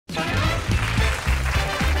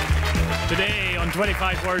Today on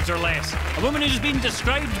 25 Words or Less, a woman who's been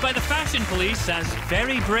described by the fashion police as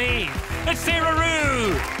very brave. It's Sara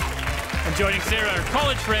Rue! And joining Sarah are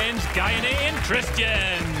college friends Guyanay and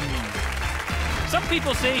Christian. Some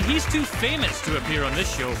people say he's too famous to appear on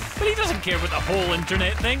this show, but he doesn't care what the whole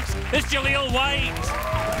internet thinks. It's Jaleel White!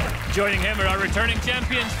 Joining him are our returning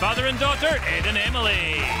champions, father and daughter, Ed and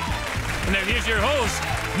Emily. And now here's your host,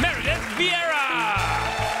 Meredith Vieira!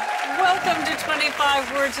 Welcome to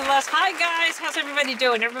 25 Words or Less. Hi, guys. How's everybody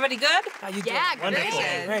doing? Everybody good? How you doing? Yeah, Wonderful.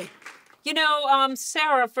 Great. You know,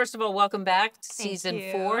 Sarah, first of all, welcome back to season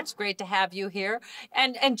 4. It's great to have you here.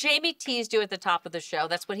 And Jamie teased you at the top of the show.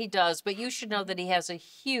 That's what he does. But you should know that he has a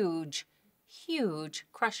huge, huge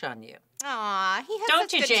crush on you. Aw, he has Don't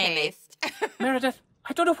such you, good Jamie? taste. Meredith,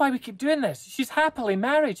 I don't know why we keep doing this. She's happily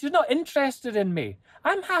married. She's not interested in me.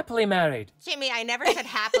 I'm happily married. Jamie, I never said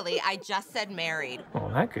happily. I just said married. Well,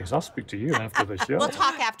 in that case, I'll speak to you after the show. We'll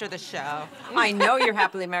talk after the show. I know you're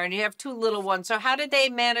happily married. You have 2 little ones. So how did they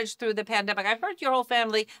manage through the pandemic? I've heard your whole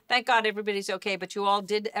family, thank God everybody's okay, but you all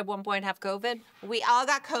did at one point have COVID? We all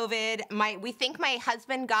got COVID. We think my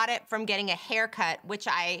husband got it from getting a haircut, which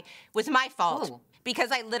was my fault. Oh.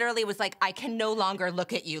 Because I literally was like, I can no longer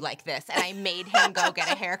look at you like this. And I made him go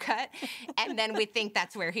get a haircut. And then we think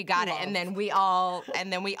that's where he got it. And then we all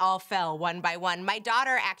fell one by one. My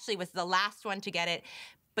daughter actually was the last one to get it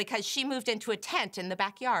because she moved into a tent in the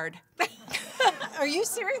backyard. Are you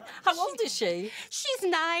serious? How old is she? She's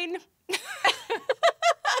 9.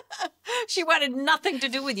 She wanted nothing to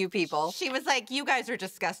do with you people. She was like, you guys are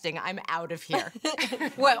disgusting. I'm out of here.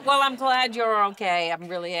 Well, I'm glad you're okay. I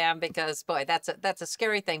really am because, boy, that's a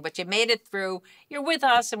scary thing. But you made it through. You're with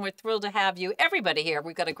us, and we're thrilled to have you. Everybody here.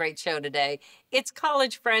 We've got a great show today. It's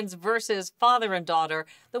college friends versus father and daughter.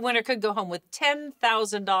 The winner could go home with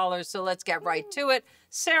 $10,000. So let's get right to it.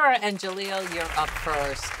 Sarah and Jaleel, you're up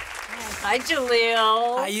first. Hi,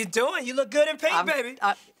 Jaleel. How you doing? You look good in pink, baby.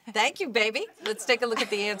 Thank you, baby. Let's take a look at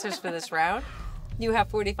the answers for this round. You have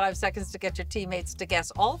 45 seconds to get your teammates to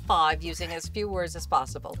guess all 5 using as few words as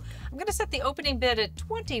possible. I'm going to set the opening bid at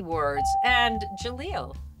 20 words. And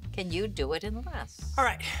Jaleel, can you do it in less? All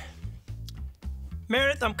right.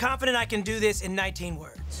 Meredith, I'm confident I can do this in 19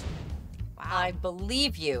 words. Wow. I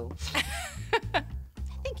believe you. I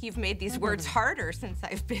think you've made these words harder since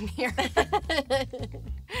I've been here.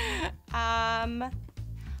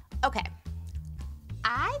 Okay.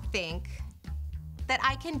 I think that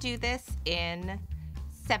I can do this in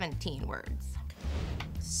 17 words.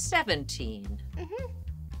 17.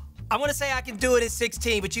 I want to say I can do it in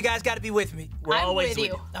 16, but you guys got to be with me. We're always with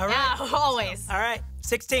you. All right. Yeah, always. All right.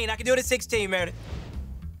 16. I can do it in 16, Meredith.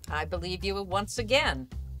 I believe you once again.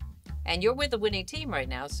 And you're with the winning team right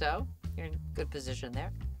now, so you're in good position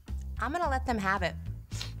there. I'm going to let them have it.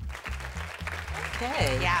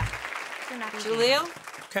 Okay. Yeah. They're not easy. Jaleel?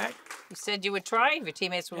 Okay. You said you would try if your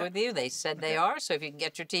teammates were with you. They said they are. So if you can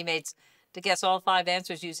get your teammates to guess all 5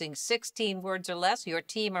 answers using 16 words or less, your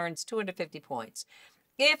team earns 250 points.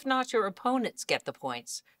 If not, your opponents get the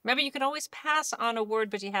points. Remember, you can always pass on a word,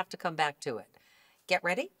 but you have to come back to it. Get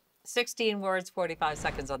ready. 16 words, 45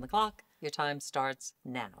 seconds on the clock. Your time starts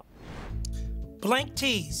now. Blank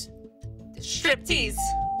tees. Striptease.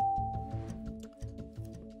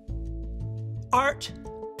 Art,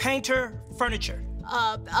 painter, furniture.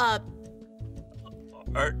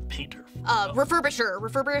 Art painter.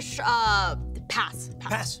 Refurbish, pass.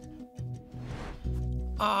 Pass.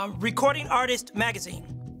 Recording artist magazine.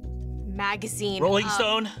 Magazine. Rolling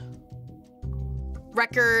Stone.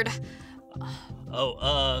 Record.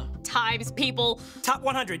 Oh, Times, people. Top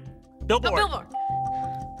 100. Billboard. Billboard.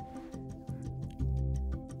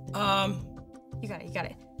 You got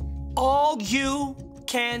it. All you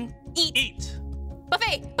can Eat.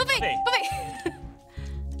 Buffet.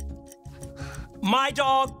 My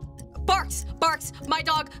dog. Barks. My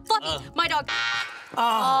dog. Fluffy. My dog.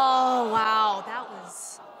 Oh, Wow.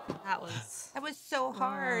 That was so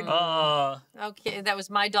hard. Okay, that was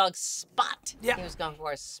my dog Spot. Yeah. He was going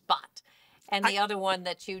for a Spot. And the other one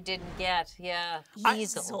that you didn't get,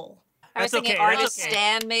 Easel. I was That's thinking okay, that's artist okay.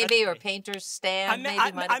 stand maybe, or painter's stand maybe.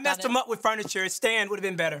 might have I messed done him it. up with furniture. A stand would have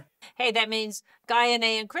been better. Hey, that means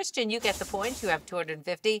Guyanay and Christian, you get the points. You have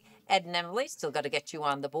 250. Ed and Emily, still got to get you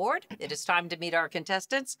on the board. It is time to meet our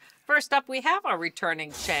contestants. First up, we have our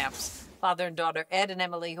returning champs, father and daughter Ed and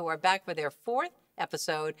Emily, who are back for their 4th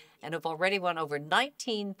episode and have already won over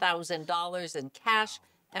 $19,000 in cash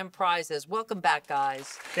and prizes. Welcome back,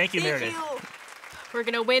 guys. Thank you, Meredith. We're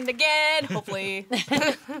gonna win again, hopefully.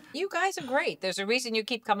 You guys are great. There's a reason you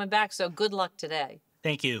keep coming back, so good luck today.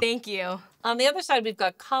 Thank you. Thank you. On the other side, we've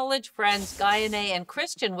got college friends Guyane and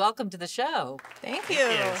Christian. Welcome to the show. Thank you.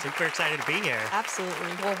 Yeah, super excited to be here. Absolutely.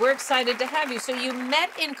 Well, we're excited to have you. So you met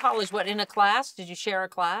in college, what, in a class? Did you share a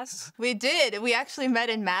class? We did. We actually met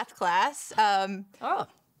in math class. Oh.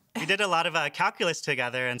 We did a lot of calculus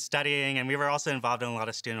together and studying, and we were also involved in a lot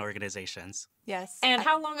of student organizations. Yes. And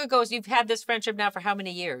how long ago? You've had this friendship now for how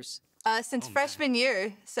many years? Since freshman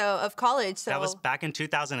year, of college. So That was back in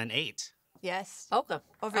 2008. yes. Okay.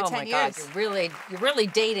 Over oh 10 my years. God, you're really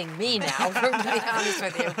dating me now, to be honest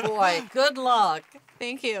with you. Boy, good luck.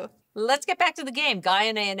 Thank you. Let's get back to the game.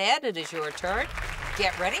 Guyane and Ed, it is your turn.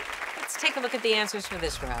 Get ready. Let's take a look at the answers for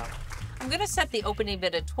this round. I'm going to set the opening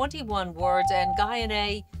bid at 21 words, and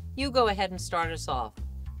Guyane, you go ahead and start us off.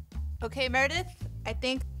 Okay, Meredith, I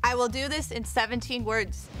think I will do this in 17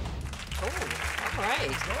 words. Oh, all right.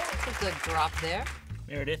 That's a good drop there.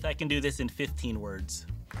 Meredith, I can do this in 15 words.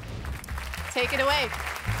 Take it away.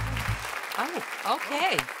 Oh,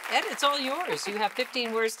 okay. Ed, it's all yours. You have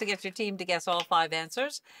 15 words to get your team to guess all 5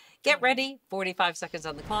 answers. Get ready. 45 seconds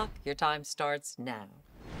on the clock. Your time starts now.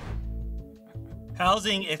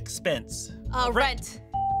 Housing expense. Rent.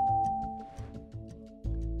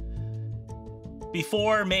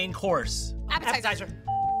 Before main course. Appetizer.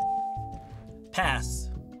 Pass.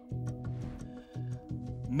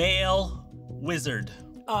 Male wizard.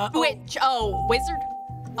 Witch. Oh, wizard.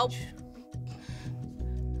 Oh,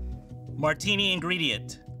 Martini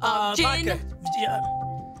ingredient. gin.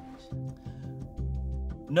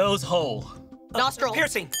 Nose hole. Nostril.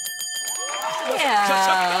 Piercing.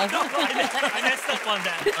 Yeah. I messed up on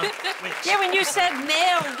that. Witch. Yeah, when you said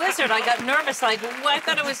male wizard, I got nervous. Like, well, I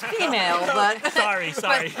thought it was female, but Sorry.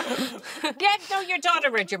 yeah, no, your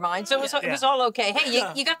daughter read your mind, so it was all okay.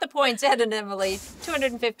 Hey, you got the points, Ed and Emily,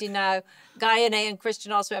 250 now. Guyane and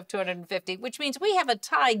Christian also have 250, which means we have a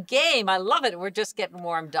tie game. I love it. We're just getting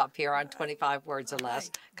warmed up here on 25 words or less.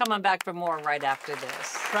 Come on back for more right after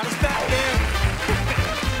this. Run us back,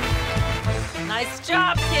 man. Nice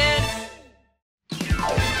job, kids.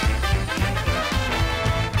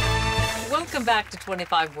 Welcome back to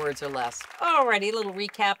 25 words or less. Alrighty, a little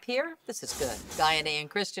recap here. This is good. Guyane and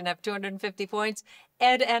Christian have 250 points.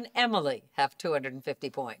 Ed and Emily have 250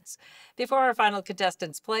 points. Before our final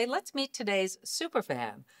contestants play, let's meet today's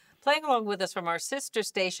superfan. Playing along with us from our sister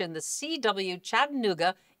station, the CW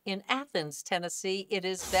Chattanooga in Athens, Tennessee, it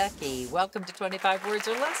is Becky. Welcome to 25 words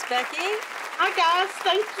or less, Becky. Hi, guys.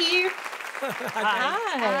 Thank you.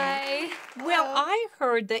 Hi. Well, I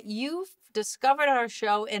heard that you've discovered our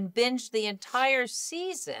show and binged the entire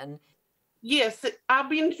season. Yes, I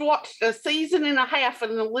binge watched a season and a half in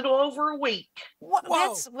a little over a week.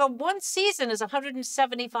 Well, one season is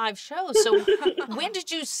 175 shows. So when did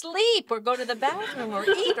you sleep or go to the bathroom or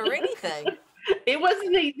eat or anything? It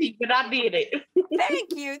wasn't easy, but I did it.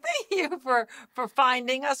 Thank you for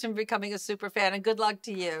finding us and becoming a super fan, and good luck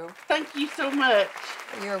to you. Thank you so much.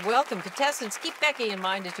 You're welcome. Contestants, keep Becky in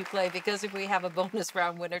mind as you play, because if we have a bonus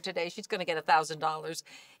round winner today, she's going to get $1,000.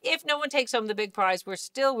 If no one takes home the big prize, we're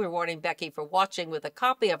still rewarding Becky for watching with a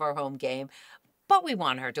copy of our home game, but we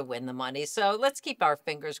want her to win the money. So let's keep our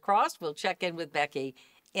fingers crossed. We'll check in with Becky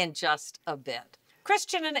in just a bit.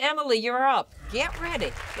 Christian and Emily, you're up. Get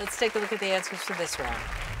ready. Let's take a look at the answers for this round.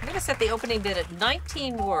 I'm going to set the opening bid at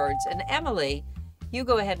 19 words. And Emily, you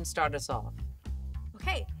go ahead and start us off.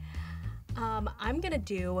 Okay. I'm gonna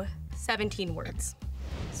do 17 words.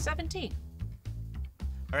 17.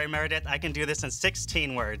 All right, Meredith, I can do this in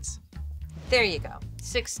 16 words. There you go.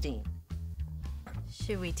 16.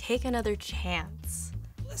 Should we take another chance?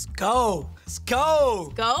 Let's go. Let's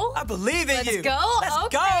go. Go? I believe in you. Let's go? Let's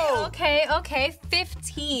Okay, go. okay.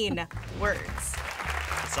 15 words.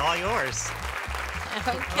 It's all yours.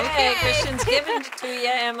 Okay, Christian's given to you,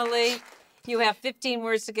 Emily. You have 15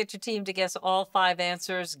 words to get your team to guess all 5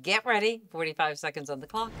 answers. Get ready. 45 seconds on the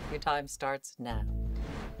clock. Your time starts now.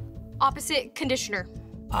 Opposite conditioner.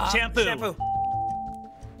 Shampoo.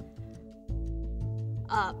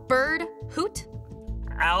 Bird, hoot,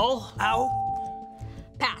 Owl. Ow.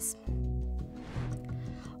 pass.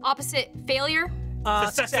 Opposite failure,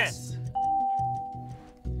 Success.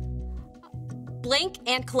 blank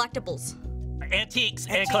and collectibles. Antiques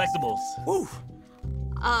and collectibles. Woo.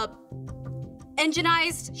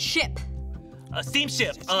 Enginized ship.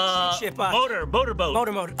 Steamship. Ship, Motorboat.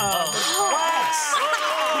 Motor. Does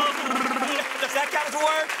that count as a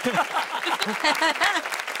word?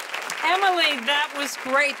 Emily, that was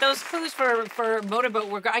great. Those clues for motorboat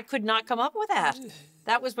were, I could not come up with that.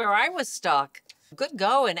 That was where I was stuck. Good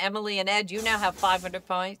go. And Emily and Ed, you now have 500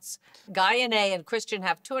 points. Guyane and Christian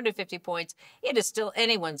have 250 points. It is still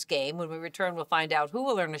anyone's game. When we return, we'll find out who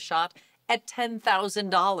will earn a shot at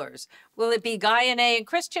 $10,000. Will it be Guy and A and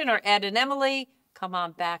Christian or Ed and Emily? Come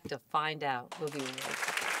on back to find out. We'll be right back.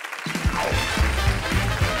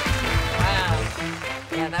 Wow.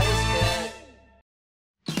 Yeah, that was good.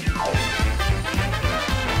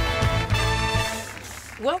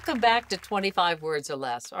 Welcome back to 25 Words or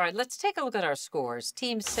Less. All right, let's take a look at our scores.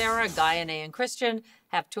 Team Sarah, Guy, and A, and Christian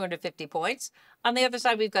have 250 points. On the other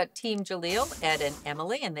side, we've got Team Jaleel, Ed, and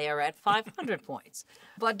Emily, and they are at 500 points.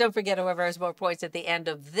 But don't forget, whoever has more points at the end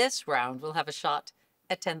of this round will have a shot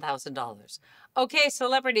at $10,000. Okay,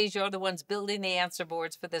 celebrities, you're the ones building the answer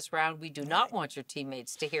boards for this round. We do not want your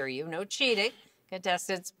teammates to hear you. No cheating.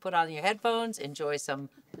 Contestants, put on your headphones, enjoy some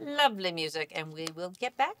lovely music, and we will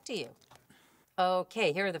get back to you.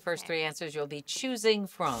 Okay, here are the first three answers you'll be choosing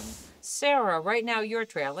from. Sarah, right now you're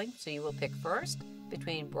trailing, so you will pick first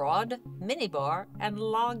between broad, minibar, and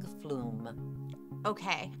log flume.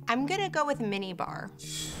 Okay, I'm gonna go with minibar.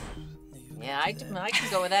 Yeah, I can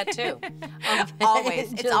go with that too. Okay.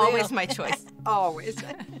 Always, it's always my choice. Always.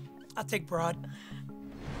 I'll take broad.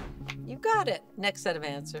 You got it. Next set of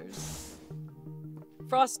answers.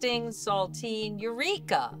 Frosting, saltine,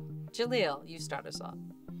 Eureka. Jaleel, you start us off.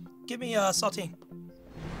 Give me saltine.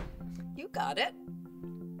 You got it.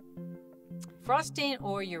 Frosting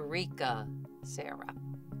or Eureka, Sarah?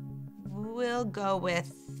 We'll go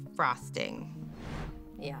with frosting.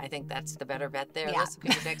 Yeah, I think that's the better bet there. Yeah. Let's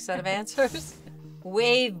look at your next set of answers.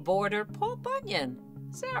 Wave, border, Paul Bunyan.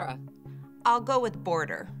 Sarah? I'll go with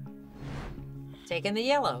border. Taking the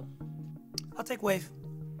yellow. I'll take wave.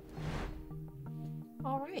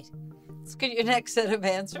 All right. Let's get your next set of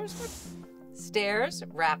answers. Stairs,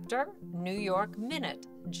 Raptor, New York Minute.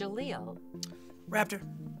 Jaleel. Raptor.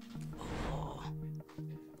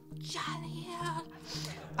 Jaleel.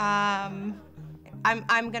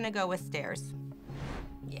 I'm gonna go with stairs.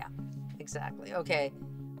 Yeah, exactly. Okay.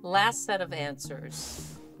 Last set of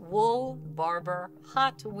answers. Wool, barber,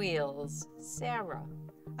 Hot Wheels. Sarah.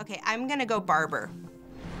 Okay, I'm gonna go barber.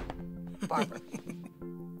 Barber.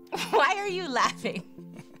 Why are you laughing?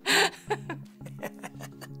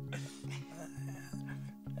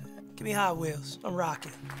 Give me Hot Wheels. I'm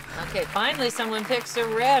rocking. Okay, finally someone picks a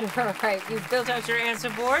red. All right, you've built out your answer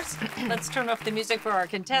boards. Let's turn off the music for our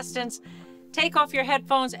contestants. Take off your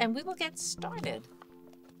headphones and we will get started.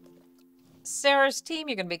 Sarah's team,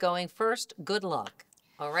 you're going to be going first. Good luck.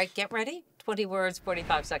 All right, get ready. 20 words,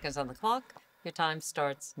 45 seconds on the clock. Your time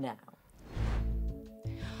starts now.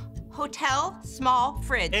 Hotel, small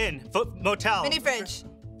fridge. Inn, motel. Mini fridge.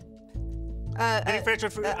 Mini fridge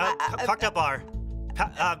with cocktail bar.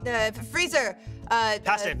 Freezer.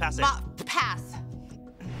 Pass it. Pass.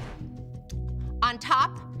 On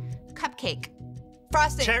top, cupcake.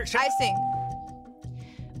 Frosting. Icing.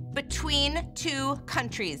 Between two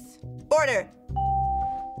countries. Border.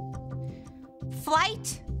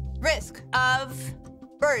 Flight Risk. of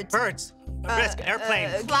Birds. Risk. Airplane.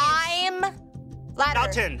 climb Ladder.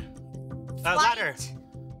 Mountain. Ladder.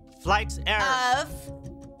 Flight. Air.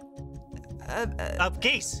 of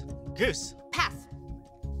Geese. Goose. pass.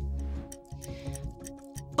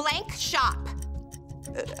 Blank shop.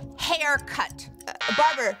 Haircut.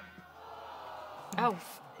 Barber. Oh,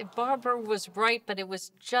 Barbara was right, but it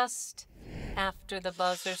was just after the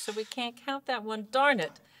buzzer, so we can't count that one. Darn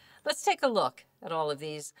it. Let's take a look at all of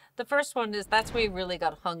these. The first one is, that's where you really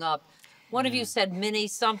got hung up. One of you said mini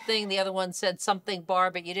something, the other one said something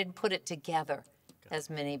bar, but you didn't put it together as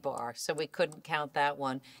mini bar, so we couldn't count that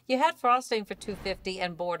one. You had frosting for 250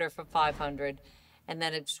 and border for 500, and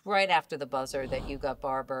then it's right after the buzzer that you got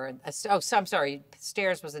barber. And I'm sorry,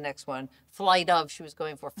 stairs was the next one. Flight of, she was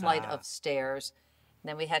going for flight of stairs. And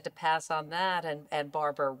then we had to pass on that and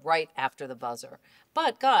barber right after the buzzer.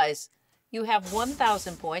 But guys, you have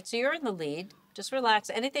 1,000 points, so you're in the lead. Just relax.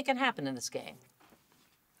 Anything can happen in this game.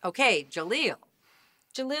 Okay, Jaleel.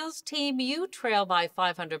 Jaleel's team, you trail by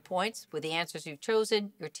 500 points. With the answers you've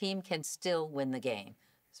chosen, your team can still win the game.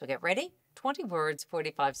 So get ready. 20 words,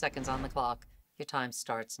 45 seconds on the clock. Your time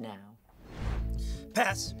starts now.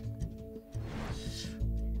 Pass.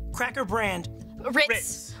 Cracker brand.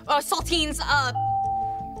 Ritz. Saltines.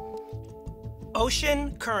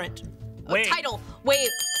 Ocean current. Wave. Title. Wave.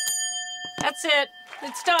 That's it.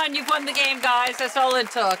 It's done. You've won the game, guys. That's all it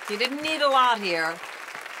took. You didn't need a lot here.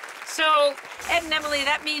 So, Ed and Emily,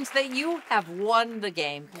 that means that you have won the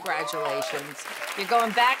game. Congratulations. You're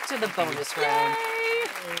going back to the bonus round.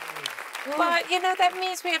 But, you know, that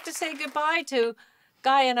means we have to say goodbye to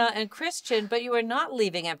Guyana and Christian, but you are not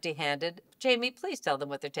leaving empty-handed. Jamie, please tell them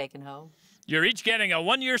what they're taking home. You're each getting a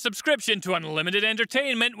one-year subscription to unlimited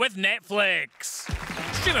entertainment with Netflix.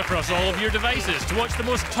 Stream across all of your devices to watch the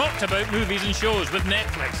most talked about movies and shows with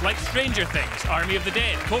Netflix, like Stranger Things, Army of the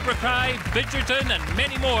Dead, Cobra Kai, Bridgerton, and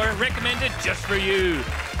many more recommended just for you.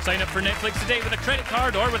 Sign up for Netflix today with a credit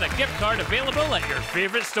card or with a gift card available at your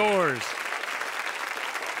favorite stores.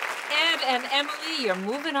 Ed and Emily, you're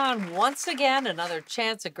moving on once again. Another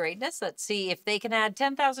chance of greatness. Let's see if they can add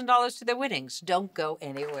 $10,000 to their winnings. Don't go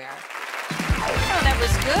anywhere. Oh, that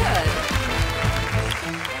was good.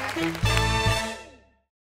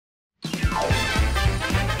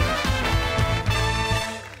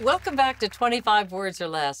 Welcome back to 25 Words or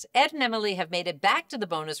Less. Ed and Emily have made it back to the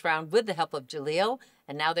bonus round with the help of Jaleel,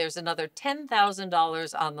 and now there's another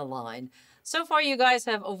 $10,000 on the line. So far, you guys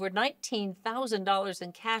have over $19,000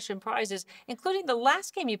 in cash and prizes, including the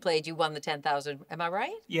last game you played. You won the $10,000. Am I right?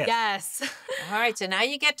 Yes. Yes. All right, so now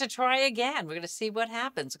you get to try again. We're going to see what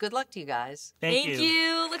happens. Good luck to you guys. Thank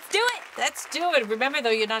you. Let's do it. Let's do it. Remember, though,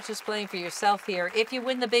 you're not just playing for yourself here. If you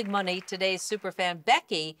win the big money, today's superfan,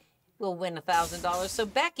 Becky, will win $1,000. So,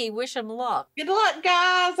 Becky, wish him luck. Good luck,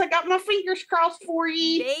 guys. I got my fingers crossed for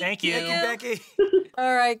you. Thank you, Becky.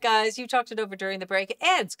 All right, guys, you talked it over during the break.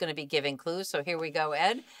 Ed's going to be giving clues, so here we go,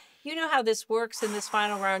 Ed. You know how this works in this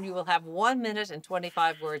final round. You will have 1 minute and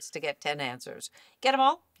 25 words to get 10 answers. Get them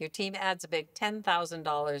all. Your team adds a big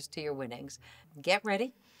 $10,000 to your winnings. Get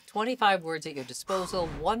ready. 25 words at your disposal.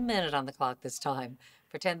 1 minute on the clock this time.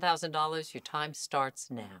 For $10,000, your time starts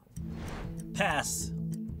now. Pass.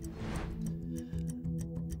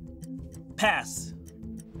 Pass.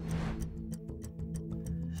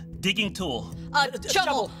 Digging tool.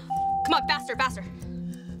 Shovel. Come on, faster, faster.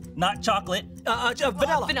 Not chocolate.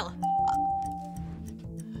 Vanilla. Vanilla.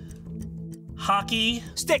 Hockey.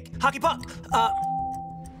 Stick. Hockey puck.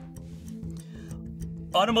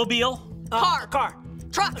 Automobile. Car. Car.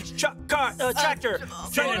 Truck. Car. Tractor.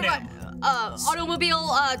 Synonym.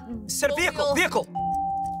 Automobile. Said vehicle. Vehicle.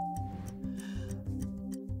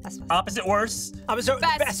 Opposite worst.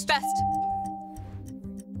 Best.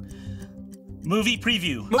 Movie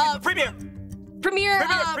preview. Premiere.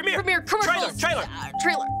 Premiere. Commercials. Trailer.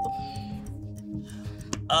 Trailer.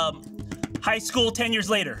 High school 10 years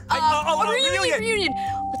later. Reunion.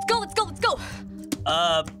 Let's go.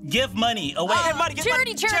 Give money away.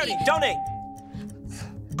 Charity. Donate.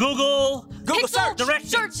 Google Pixel. search.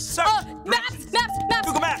 Directions. Search. Maps.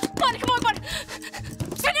 Google Maps. Come on.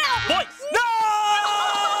 Spin it out. Voice. No!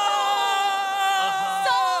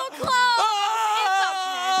 So close.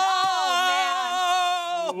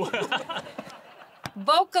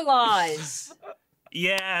 Vocalize.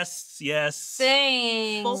 Yes.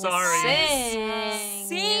 Sing. Sorry.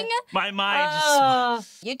 Sing. My mind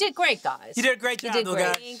just... You did great, guys. You did a great job, did though, great.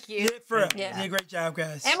 guys. Thank you. You did it for Yeah. You did a great job,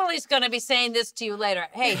 guys. Emily's going to be saying this to you later.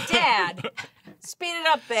 Hey, Dad, speed it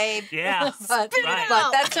up, babe. Yeah. but Right.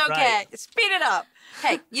 that's okay. Right. Speed it up.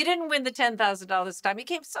 Hey, you didn't win the $10,000 this time. You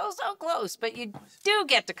came so close, but you do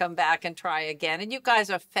get to come back and try again. And you guys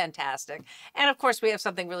are fantastic. And of course, we have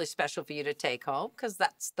something really special for you to take home because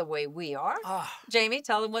that's the way we are. Jamie,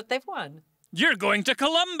 tell them what they've won. You're going to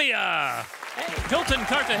Colombia! Hilton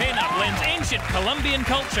Cartagena blends ancient Colombian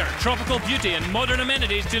culture, tropical beauty, and modern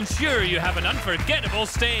amenities to ensure you have an unforgettable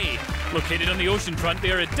stay. Located on the oceanfront,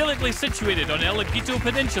 they are idyllically situated on El Aguito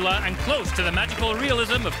Peninsula and close to the magical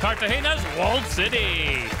realism of Cartagena's walled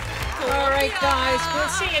city. All right, guys. We'll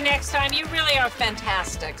see you next time. You really are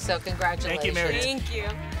fantastic, so congratulations. Thank you, Meredith. Thank you.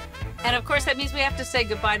 And of course, that means we have to say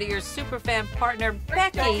goodbye to your superfan partner,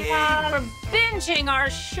 Becky, for binging our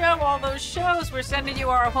show, all those shows. We're sending you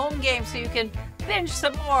our home game so you can binge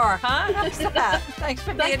some more, huh? How's that? Thanks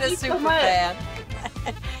for being a superfan.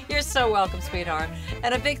 You're so welcome, sweetheart.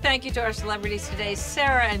 And a big thank you to our celebrities today,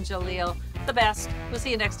 Sarah and Jaleel, the best. We'll see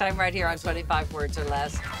you next time right here on 25 Words or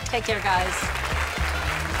Less. Take care, guys.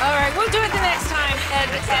 All right, we'll do it the next time, Ed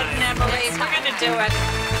and Emily. We're going to do it.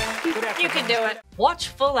 You can do it. Watch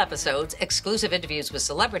full episodes, exclusive interviews with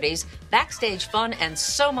celebrities, backstage fun, and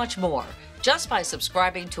so much more just by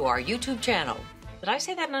subscribing to our YouTube channel. Did I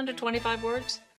say that in under 25 words?